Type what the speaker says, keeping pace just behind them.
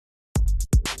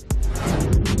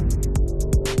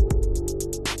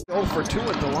0 for 2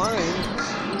 at the line.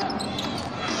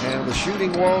 And the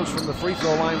shooting woes from the free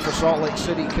throw line for Salt Lake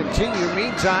City continue.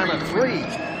 Meantime, a three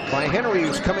by Henry,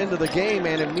 who's come into the game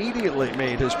and immediately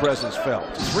made his presence felt.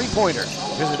 Three-pointer.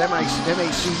 Visit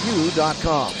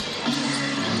MACU.com.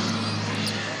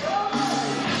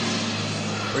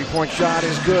 Three-point shot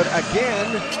is good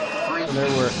again.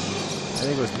 There were, I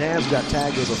think it was Naz got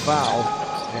tagged with a foul,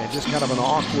 and just kind of an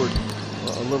awkward,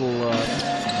 little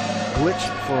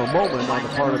glitch for a moment on the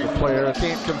part of the player.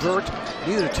 Can't convert.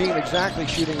 Neither team exactly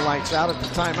shooting lights out. At the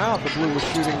timeout, the Blue was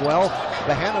shooting well.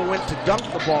 The Hannah went to dunk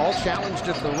the ball, challenged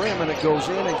at the rim, and it goes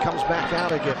in and comes back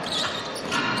out again.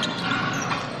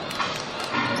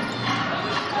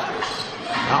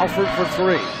 Alford for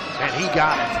three, and he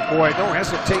got it. Boy, no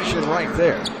hesitation right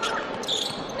there.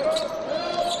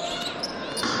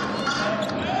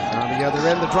 On the other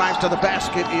end, the drive to the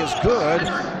basket is good,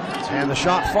 and the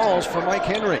shot falls for Myke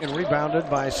Henry. And rebounded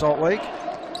by Salt Lake.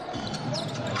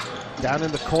 Down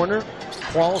in the corner,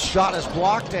 Quall's shot is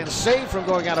blocked and saved from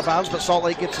going out of bounds, but Salt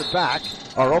Lake gets it back,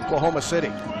 or Oklahoma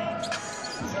City.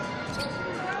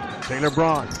 Taylor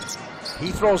Braun,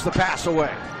 he throws the pass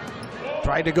away.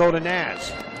 Tried to go to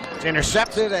Naz. It's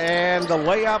intercepted, and the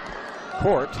layup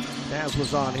court. Naz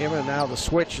was on him, and now the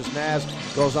switch as Naz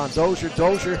goes on Dozier.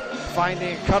 Dozier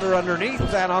finding Cutter underneath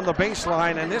that on the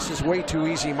baseline, and this is way too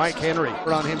easy. Myke Henry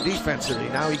on him defensively.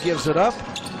 Now he gives it up.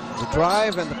 The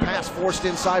drive and the pass forced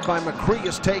inside by McCree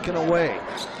is taken away.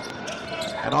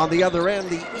 And on the other end,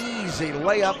 the easy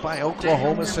layup by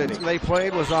Oklahoma City. They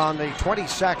played was on the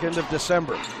 22nd of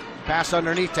December. Pass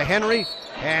underneath to Henry,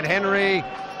 and Henry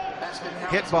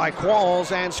hit by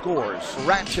Qualls and scores.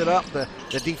 Ratchet up the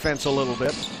defense a little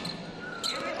bit.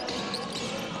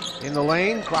 In the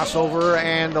lane, crossover,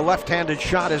 and the left-handed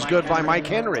shot is good by Myke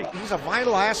Henry. He's a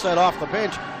vital asset off the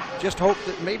bench. Just hope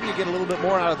that maybe you get a little bit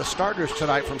more out of the starters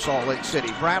tonight from Salt Lake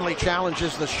City. Bradley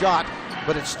challenges the shot,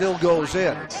 but it still goes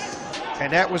in.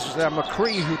 And that was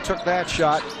McCree who took that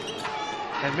shot.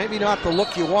 And maybe not the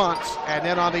look you want. And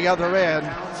then on the other end,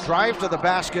 drive to the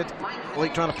basket.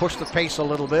 Blake trying to push the pace a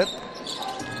little bit.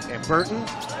 And Burton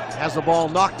has the ball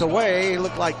knocked away. It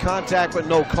looked like contact, but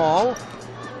no call.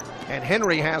 And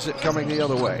Henry has it coming the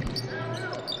other way.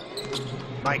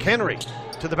 Myke Henry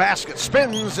to the basket,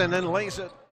 spins, and then lays it.